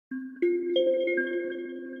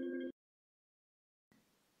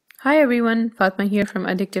Hi everyone, Fatma here from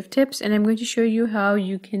Addictive Tips, and I'm going to show you how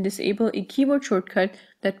you can disable a keyboard shortcut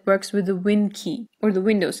that works with the Win key or the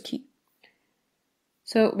Windows key.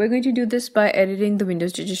 So we're going to do this by editing the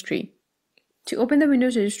Windows registry. To open the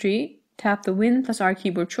Windows registry, tap the Win plus R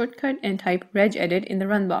keyboard shortcut and type regedit in the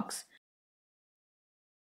run box.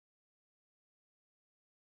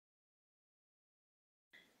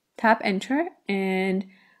 Tap enter, and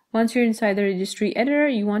once you're inside the registry editor,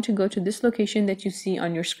 you want to go to this location that you see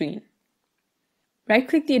on your screen.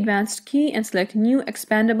 Right-click the advanced key and select New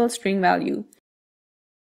Expandable String Value.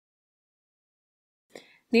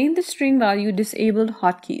 Name the string value Disabled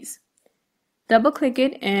Hotkeys. Double-click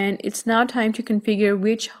it, and it's now time to configure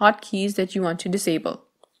which hotkeys that you want to disable.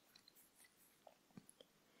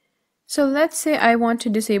 So let's say I want to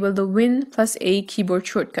disable the Win plus A keyboard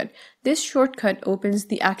shortcut. This shortcut opens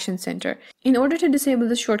the Action Center. In order to disable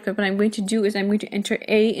this shortcut, what I'm going to do is I'm going to enter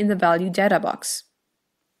A in the value data box.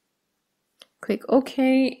 Click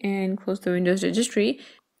OK and close the Windows registry.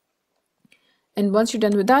 And once you're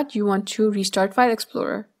done with that, you want to restart File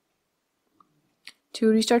Explorer. To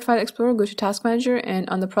restart File Explorer, go to Task Manager, and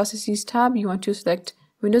on the Processes tab, you want to select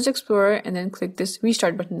Windows Explorer and then click this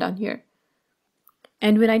Restart button down here.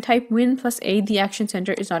 And when I type Win plus A, the Action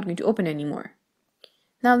Center is not going to open anymore.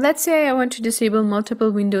 Now let's say I want to disable multiple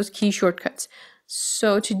Windows key shortcuts.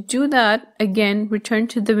 So to do that, again, return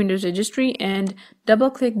to the Windows registry and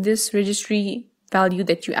double-click this registry value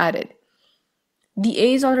that you added. The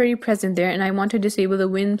A is already present there, and I want to disable the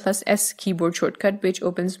Win plus S keyboard shortcut, which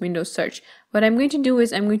opens Windows Search. What I'm going to do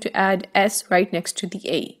is I'm going to add S right next to the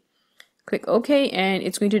A. Click OK, and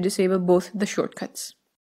it's going to disable both the shortcuts.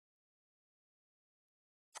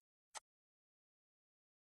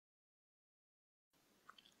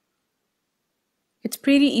 It's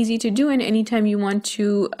pretty easy to do, and anytime you want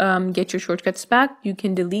to get your shortcuts back, you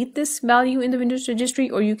can delete this value in the Windows registry,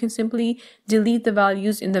 or you can simply delete the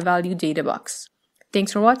values in the value data box.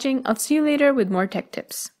 Thanks for watching. I'll see you later with more tech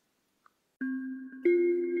tips.